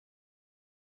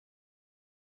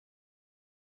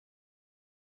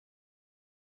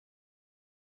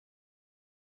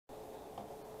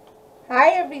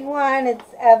Hi everyone,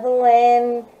 it's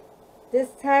Evelyn. This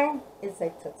time it's a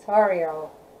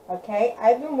tutorial. Okay,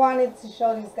 I've been wanting to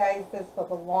show these guys this for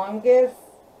the longest,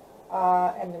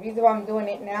 and the reason why I'm doing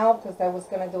it now because I was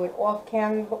gonna do it off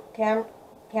camera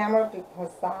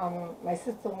because my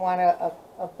sister wanted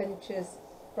a vintage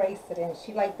bracelet and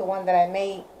she liked the one that I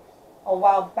made a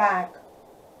while back,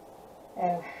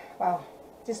 and wow,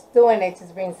 just doing it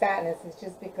just brings sadness. It's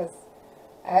just because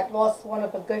I had lost one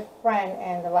of a good friend,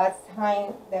 and the last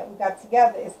time that we got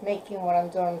together is making what I'm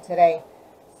doing today.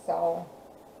 So,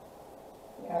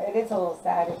 it is a little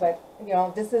sad, but,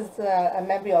 this is a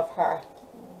memory of her,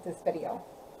 this video.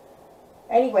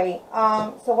 Anyway,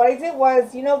 so what I did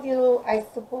was, the little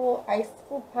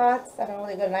icicle pots, I don't know,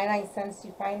 they go 99 cents.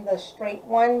 You find the straight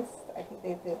ones. I think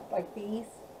they did like these.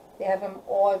 They have them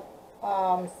all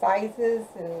sizes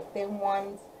and thin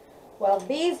ones. Well,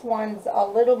 these ones are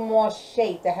a little more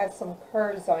shaped. They have some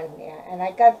curves on here. And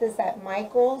I got this at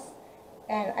Michael's.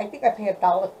 And I think I paid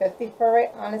 $1.50 for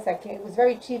it. Honestly, it was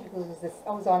very cheap because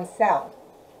I was on sale.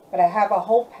 But I have a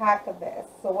whole pack of this.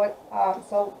 So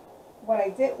what I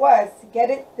did was, to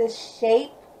get it this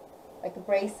shape, like a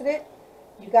bracelet,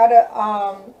 you got to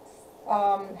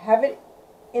have it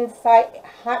inside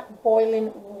hot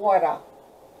boiling water.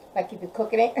 Like if you're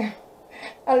cooking it.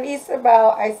 At least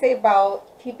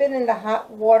keep it in the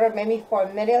hot water maybe for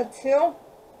a minute or two,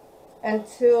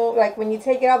 until, like, when you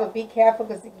take it out, but be careful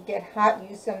because it can get hot.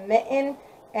 Use some mitten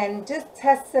and just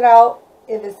test it out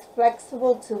if it's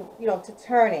flexible to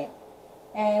turn it.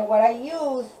 And what I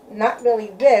use, not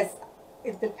really this,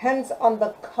 it depends on the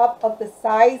cup of the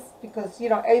size, because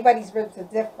everybody's ribs are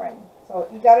different, so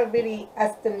you got to really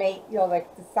estimate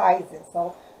like the sizes.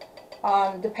 So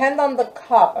depend on the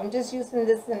cup. I'm just using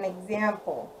this as an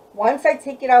example. Once I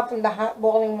take it out from the hot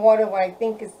boiling water, when I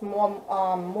think it's more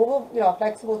movable,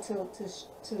 flexible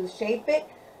to shape it,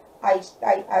 I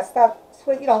start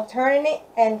turning it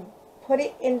and put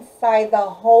it inside the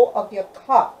hole of your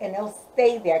cup, and it'll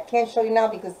stay there. I can't show you now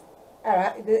because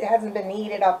it hasn't been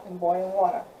heated up in boiling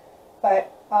water,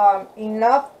 but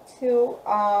enough to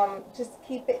just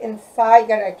keep it inside. You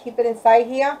gotta keep it inside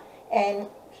here and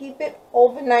keep it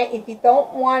overnight. If you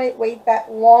don't want it wait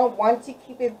that long, once you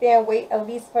keep it there, wait at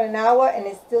least for an hour and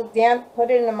it's still damp,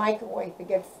 put it in the microwave.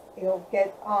 It'll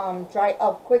get dry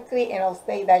up quickly and it'll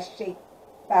stay that shape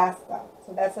faster.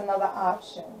 So that's another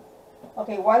option.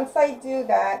 Okay, once I do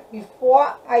that,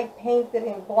 before I paint it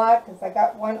in black, because I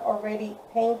got one already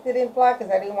painted in black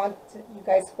because I didn't want you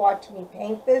guys to watch me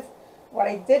paint this. What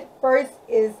I did first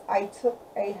is I took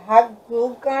a hot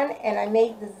glue gun and I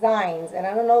made designs, and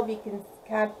I don't know if you can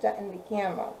catch that in the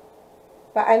camera,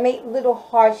 but I made little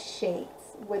heart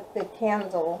shapes with the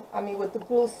with the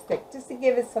glue stick, just to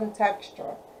give it some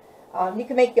texture. You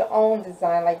can make your own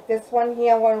design, like this one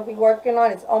here I'm going to be working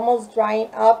on. It's almost drying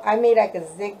up. I made like a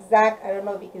zigzag. I don't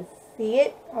know if you can see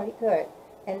it. Oh, you could.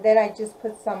 And then I just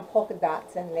put some polka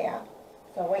dots in there.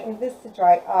 So waiting this to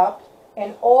dry up,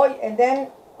 and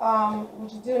then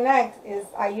what you do next is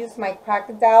I use my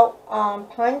crocodile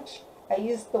punch. I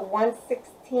use the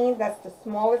 1/16. That's the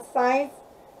smallest size,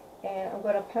 and I'm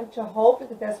going to punch a hole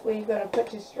because that's where you're going to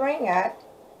put your string at,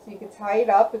 so you can tie it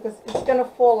up, because it's going to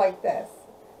fall like this.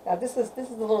 Now this is a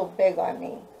little big on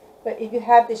me, but if you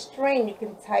have the string, you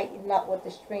can tighten up with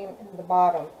the string in the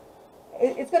bottom.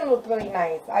 It's going to look really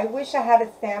nice. I wish I had a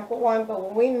sample one, but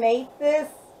when we made this,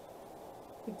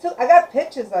 I got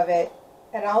pictures of it,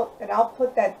 and I'll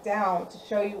put that down to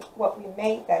show you what we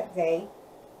made that day.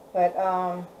 But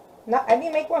I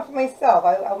didn't make one for myself.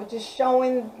 I was just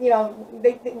showing,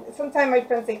 sometimes my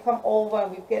friends, they come over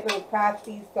and we get really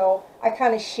crafty, so I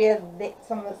kind of share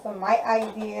some of my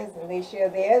ideas and they share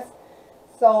theirs.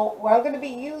 So what I'm going to be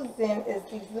using is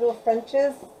these little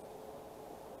Frenches.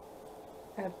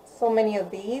 I have so many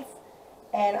of these,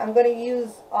 and I'm going to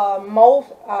use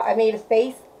mauve. I made a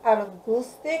face out of glue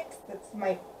sticks. That's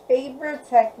my favorite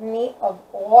technique of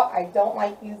all. I don't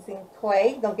like using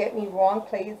clay. Don't get me wrong,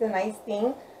 clay is a nice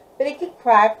thing, but it could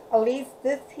crack. At least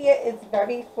this here is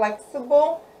very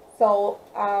flexible, so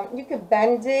you could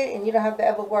bend it and you don't have to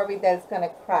ever worry that it's going to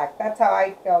crack. That's how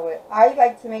I feel it. I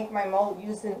like to make my mold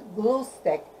using glue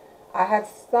stick. I have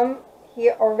some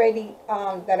here already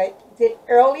that I did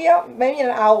earlier, maybe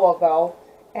an hour ago,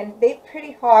 and they're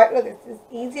pretty hard. Look, it's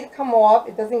easy to come off.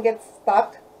 It doesn't get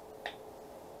stuck.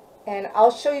 And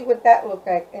I'll show you what that looks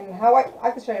like, and how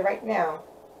I can show you right now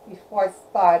before I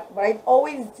start. What I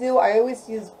always do, I always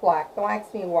use black. Don't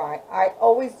ask me why. I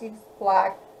always use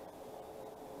black.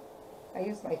 I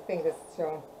use my fingers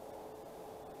too.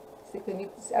 So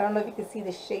I don't know if you can see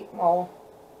the shape mold.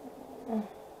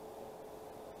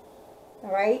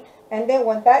 All right, and then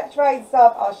when that dries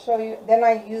up, I'll show you. Then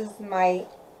I use my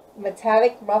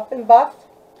metallic rough and buff,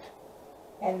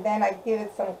 and then I give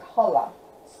it some color.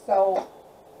 So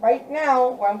right now,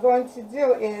 what I'm going to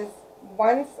do is,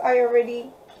 once I already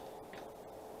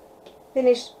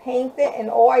finish painting, and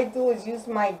all I do is use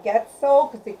my gesso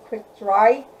because they quick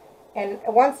dry. And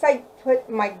once I put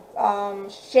my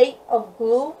shape of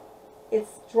glue,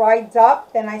 it's dried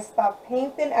up, then I stop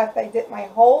painting after I did my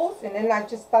holes, and then I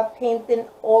just stop painting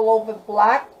all over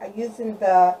black. I use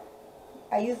the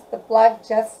black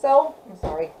gesso. I'm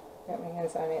sorry, got my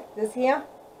hands on it. This here,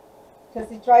 because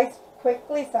it dries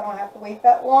quickly, so I don't have to wait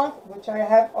that long. Which I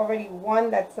have already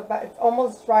one that's about, it's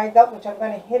almost dried up, which I'm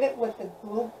going to hit it with the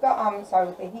glue gun.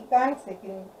 With the heat gun, so you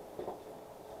can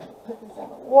put this in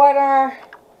the water.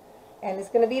 And it's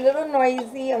going to be a little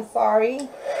noisy, I'm sorry.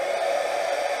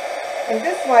 And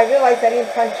this one, I realized I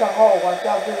didn't punch a hole, which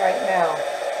I'll do right now.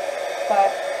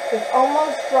 But it's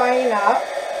almost drying up.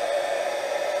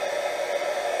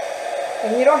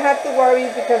 And you don't have to worry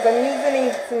because I'm using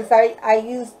it, since I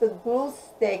used the glue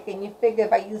stick, and you figure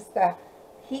if I use the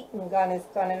heating gun, it's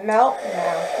going to melt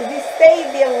now. If you stay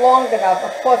there long enough,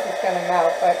 of course it's going to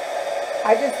melt, but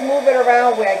I just move it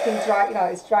around where I can dry,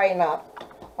 it's drying up.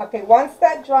 Okay, once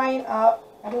that's drying up,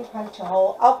 I didn't punch a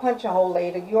hole. I'll punch a hole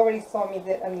later. You already saw me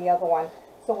did on the other one.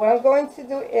 So what I'm going to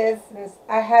do is, since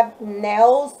I have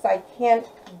nails, so I can't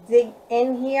dig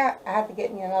in here, I have to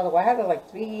get me another one. I had it like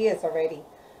 3 years already.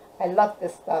 I love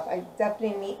this stuff. I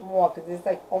definitely need more because it's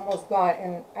like almost gone.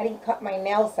 And I didn't cut my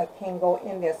nails, so I can't go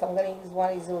in there. So I'm going to use one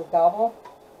of these little double.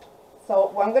 So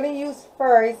what I'm going to use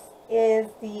first is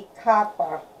the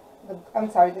copper. The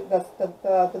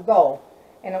gold.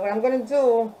 And what I'm going to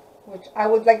do, which I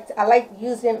like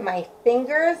using my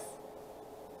fingers,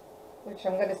 which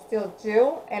I'm going to still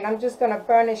do. And I'm just going to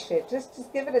burnish it.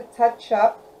 Just give it a touch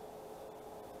up.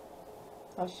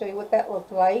 I'll show you what that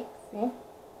looks like. See?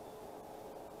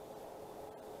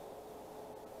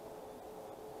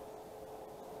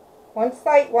 Once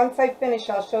I finish,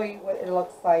 I'll show you what it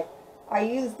looks like. I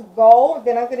used gold,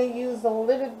 then I'm going to use a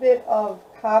little bit of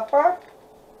copper.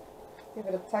 Give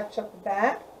it a touch up of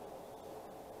that.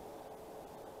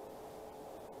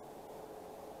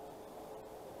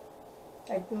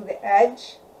 I do the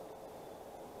edge.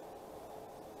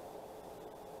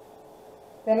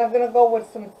 Then I'm going to go with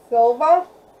some silver.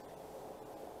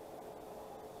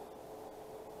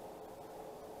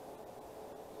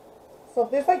 So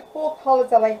there's like 4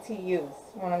 colors I like to use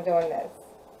when I'm doing this.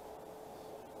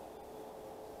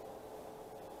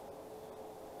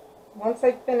 Once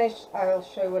I finish, I'll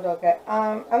show you what I'll get.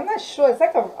 I'm not sure. It's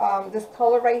like a this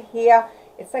color right here.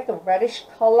 It's like a reddish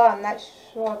color. I'm not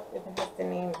sure if it has the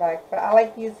name back, but I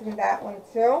like using that one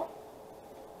too.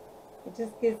 It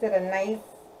just gives it a nice,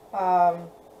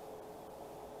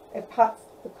 it pops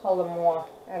the color more.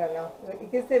 I don't know.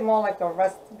 It gives it more like a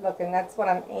rusty look, and that's what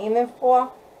I'm aiming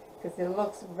for, because it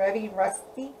looks very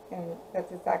rusty, and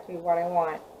that's exactly what I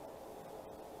want.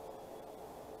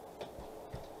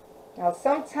 Now,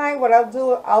 sometime what I'll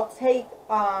do, I'll take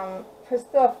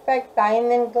Crystal Effect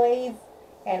Diamond Glaze,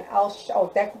 and I'll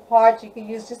show decoupage. You can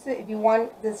use just if you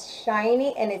want this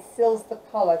shiny and it seals the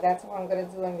color. That's what I'm going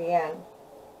to do in the end.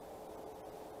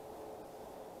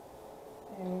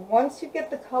 And once you get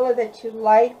the color that you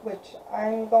like, which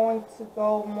I'm going to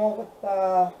go more with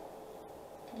the,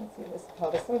 let me see this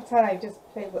color. Sometimes I just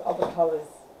play with other colors.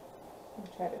 Let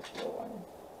me try this blue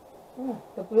one.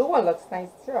 The blue one looks nice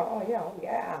too. Oh yeah, oh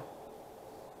yeah.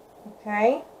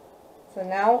 Okay, so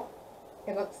now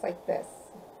it looks like this.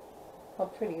 How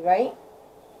pretty, right?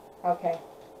 Okay,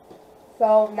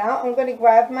 so now I'm going to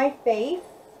grab my face,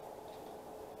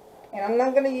 and I'm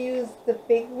not going to use the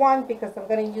big one because I'm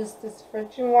going to use this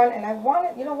friction one. And I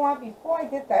wanted, you know what, before I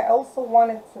did that, I also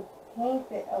wanted to paint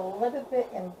it a little bit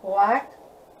in black,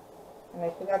 and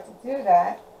I forgot to do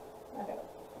that. I gotta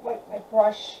wipe my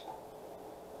brush.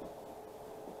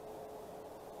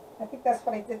 I think that's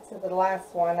what I did to the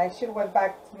last one. I should have went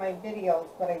back to my videos,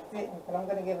 but I didn't. But I'm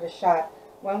going to give it a shot.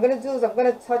 What I'm going to do is I'm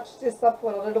going to touch this up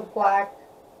with a little black.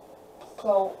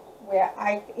 So where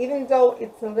even though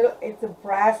it's a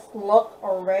brass look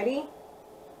already,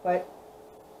 but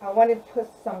I want to put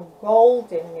some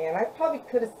gold in there. And I probably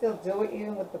could have still do it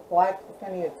even with the black. It's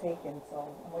not even taken, so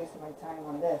I'm wasting my time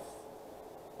on this.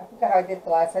 I forgot how I did the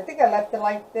last. I think I left it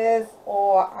like this,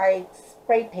 or I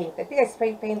spray painted. I think I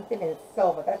spray painted in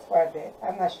silver. That's what I did.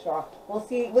 I'm not sure. We'll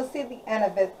see. We'll see at the end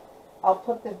of it. I'll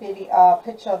put the video,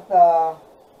 picture of the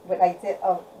what I did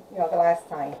of the last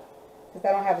time, because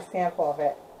I don't have a sample of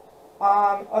it.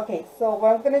 Okay. So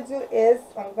what I'm gonna do is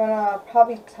I'm gonna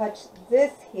probably touch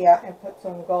this here and put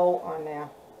some gold on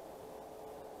there.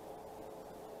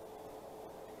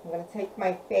 I'm going to take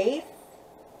my face.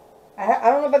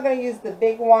 I don't know if I'm going to use the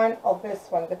big one or this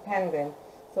one, depending.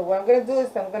 So what I'm going to do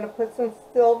is I'm going to put some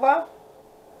silver.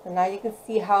 And now you can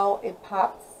see how it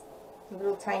pops the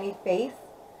little tiny face.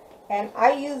 And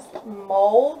I use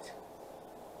mold.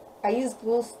 I use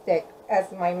glue stick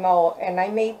as my mold. And I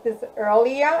made this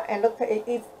earlier. And look,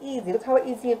 it's easy. Look how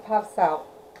easy it pops out.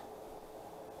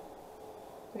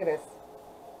 Look at this.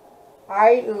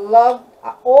 I love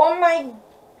all my...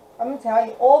 I'm going to tell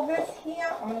you, all this here,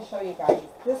 I'm going to show you guys.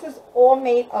 This is all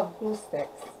made of glue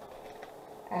sticks.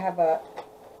 I have a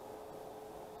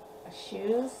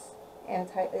shoes, and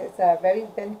it's a very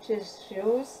vintage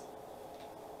shoes.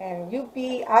 And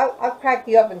I'll crack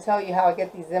you up and tell you how I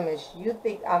get these images. You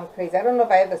think I'm crazy. I don't know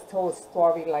if I ever told a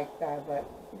story like that, but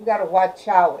you got to watch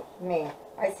out with me.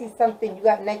 I see something, you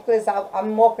got necklace,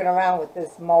 I'm walking around with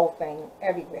this mole thing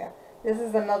everywhere. This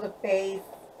is another face.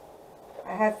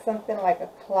 I had something like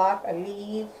a clock, a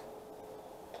leaf.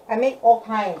 I make all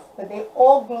kinds, but they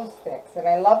all glue sticks. And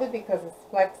I love it because it's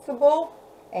flexible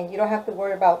and you don't have to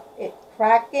worry about it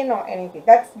cracking or anything.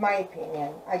 That's my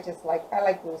opinion. I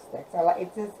like glue sticks.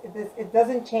 It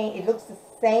doesn't change. It looks the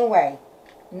same way.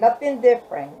 Nothing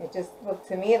different.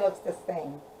 To me, it looks the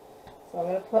same. So I'm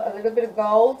going to put a little bit of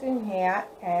gold in here,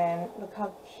 and look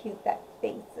how cute that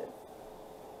face is.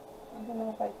 I don't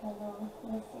know if I can,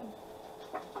 let me see.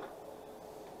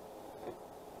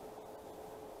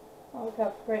 Oh, look how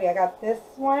pretty. I got this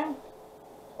one,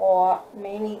 or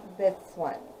maybe this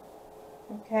one.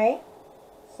 Okay,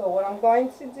 so what I'm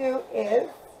going to do is,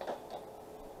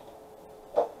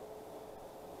 I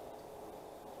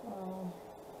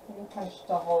didn't punch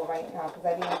the hole right now because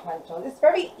I didn't punch hole. It's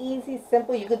very easy,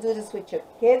 simple. You could do this with your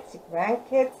kids, your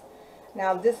grandkids.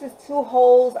 Now this is 2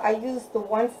 holes. I used the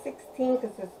 1/16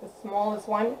 because it's the smallest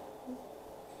one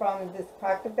from this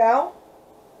crocodile.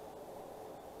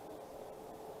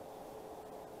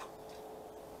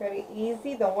 Very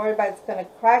easy. Don't worry about it's going to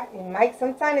crack. It might,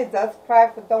 sometimes it does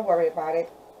crack, but don't worry about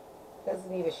it. It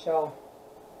doesn't even show.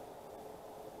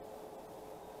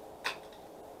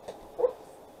 Oops.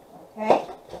 Okay.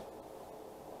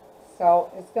 So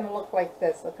it's going to look like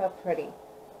this. Look how pretty.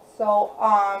 So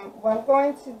what I'm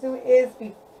going to do is,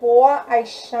 before I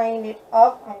shine it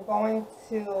up, I'm going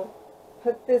to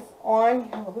put this on.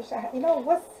 I wish I had,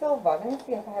 what's silver? Let me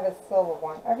see if I had a silver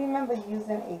one. I remember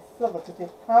using a silver because it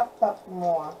popped up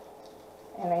more.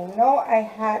 And I know I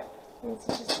had, let me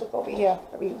just look over here.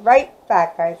 I'll be right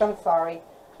back, guys. I'm sorry.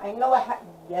 I know I had,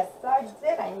 yes I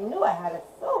did. I knew I had a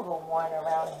silver one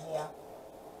around here.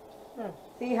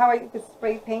 See how I could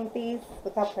spray paint these?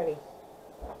 Look how pretty.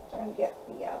 Try and get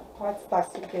the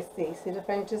cardstock so you can see. See the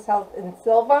French's House in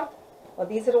silver? Well,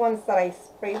 these are the ones that I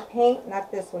spray paint,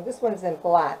 not this one. This one's in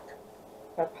black.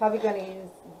 But I'm probably going to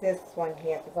use this one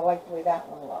here because I like the way that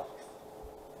one looks.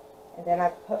 And then I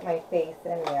put my face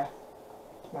in there.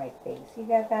 My face. You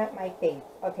got that? My face.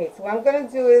 Okay, so what I'm going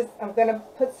to do is I'm going to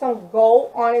put some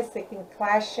gold on it so it can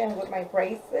clash in with my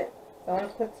bracelet. So I'm going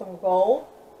to put some gold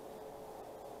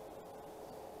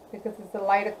because it's a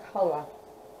lighter color.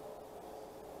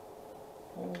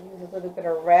 I'm going to use a little bit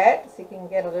of red so you can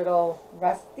get a little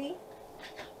rusty.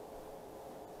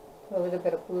 Put a little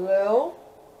bit of blue.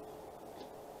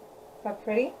 Is that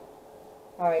pretty?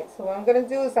 Alright, so what I'm going to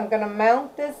do is I'm going to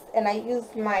mount this, and I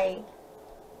use my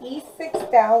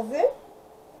E6000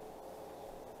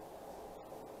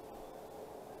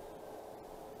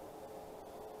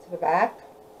 to the back.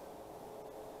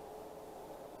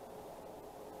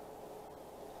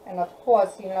 And of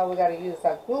course, we got to use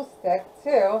our glue stick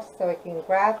too, so it can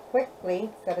grab quickly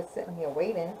instead of sitting here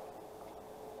waiting.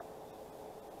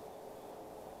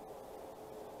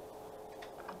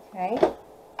 Okay.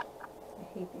 I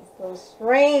hate these little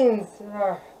strings.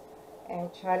 Ugh.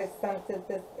 And try to center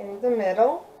this in the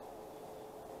middle.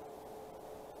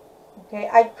 Okay,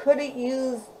 I could have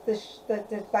used the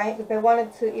design if I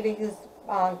wanted to either use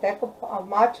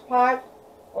March Pot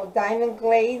or diamond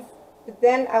glaze. But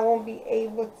then I won't be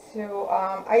able to,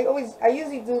 I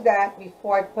usually do that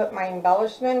before I put my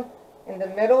embellishment in the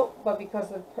middle, but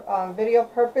because of video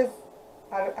purpose,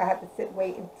 I have to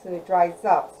wait until it dries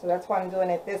up. So that's why I'm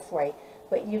doing it this way.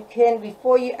 But you can,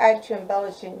 before you add your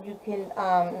embellishment, you can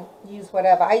use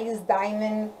whatever. I use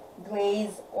diamond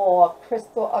glaze or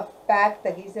crystal effect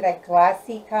that gives it a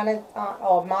glassy kind of,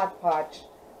 or Mod Podge.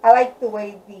 I like the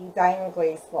way the diamond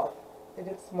glaze looks. It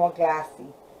looks more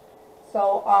glassy.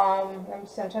 So I'm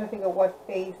trying to figure out what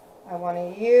face I want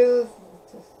to use.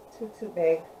 It's just too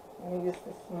big. I'm going to use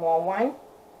the small one.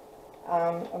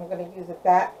 I'm going to use it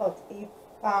that.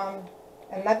 I'm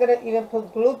not going to even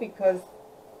put glue because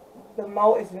the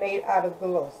mold is made out of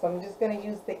glue. So I'm just going to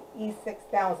use the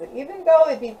E6000. Even though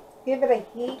if you give it a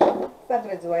heat, it's not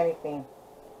going to do anything.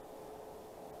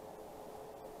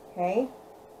 Okay.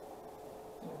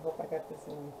 I hope I got this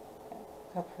in.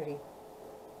 How pretty.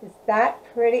 Is that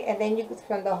pretty? And then you could,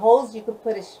 from the holes, you could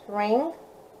put a string.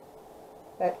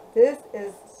 But this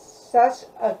is such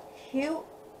a cute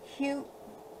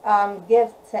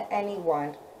gift to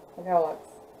anyone. Look how it looks.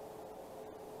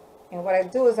 And what I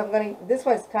do is this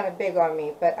one's kind of big on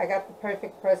me, but I got the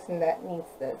perfect person that needs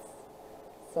this.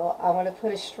 So I want to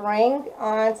put a string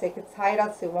on so you can tie it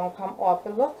up so it won't come off.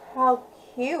 But look how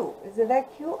cute. Isn't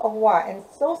that cute or what? And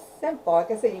so simple.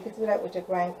 Like I said, you can do that with your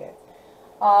grandkids.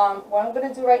 What I'm going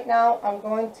to do right now, I'm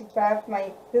going to grab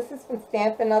this is from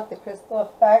Stampin' Up, the Crystal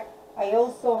Effect. I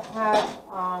also have,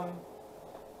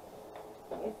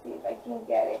 let me see if I can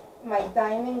get it, my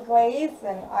diamond glaze,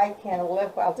 and I can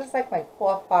live well, just like my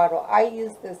 4th bottle. I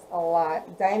use this a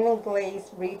lot. Diamond glaze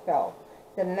refill,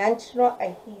 dimensional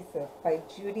adhesive by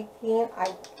Judy Keene.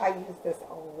 I use this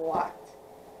a lot.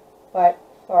 But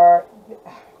for,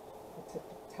 I took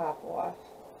the top off.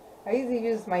 I usually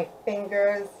use my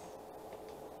fingers.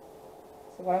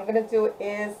 So what I'm going to do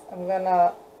is,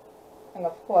 and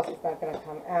of course it's not going to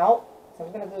come out. So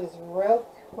I'm going to do this real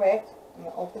quick. I'm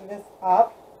going to open this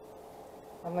up.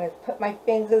 I'm going to put my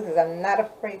fingers because I'm not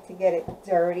afraid to get it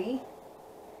dirty.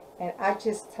 And I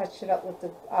just touch it up with the,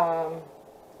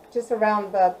 just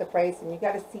around the bracelet. And you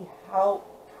got to see how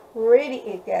pretty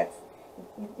it gets.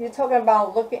 You're talking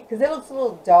about looking, because it looks a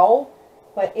little dull,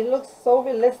 but it looks so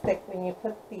realistic when you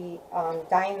put the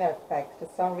diner effect. For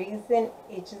some reason,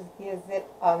 it just gives it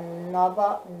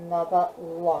another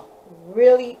look.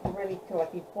 Really cool.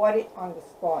 Like you bought it on the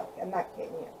store. I'm not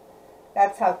kidding you.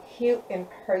 That's how cute in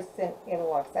person it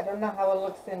looks. I don't know how it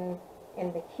looks in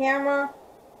the camera,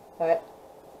 but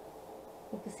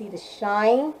you can see the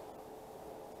shine.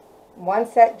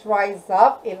 Once that dries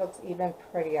up, it looks even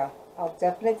prettier. I'll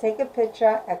definitely take a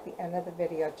picture at the end of the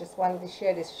video. Just wanted to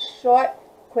share this short,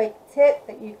 quick tip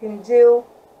that you can do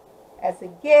as a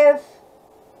gift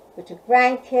with your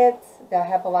grandkids. They'll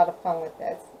have a lot of fun with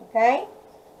this, okay?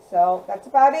 So that's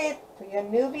about it. For your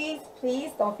newbies,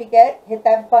 please don't forget, hit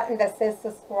that button that says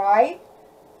subscribe.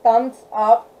 Thumbs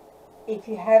up. If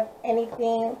you have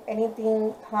anything, if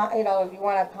you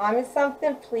want to comment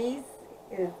something, please.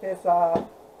 There's a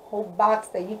whole box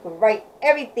that you can write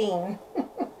everything.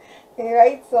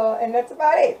 Alright, so, and that's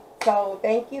about it. So,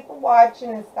 thank you for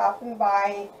watching and stopping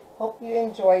by. Hope you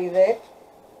enjoyed it.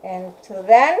 And till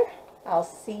then, I'll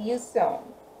see you soon.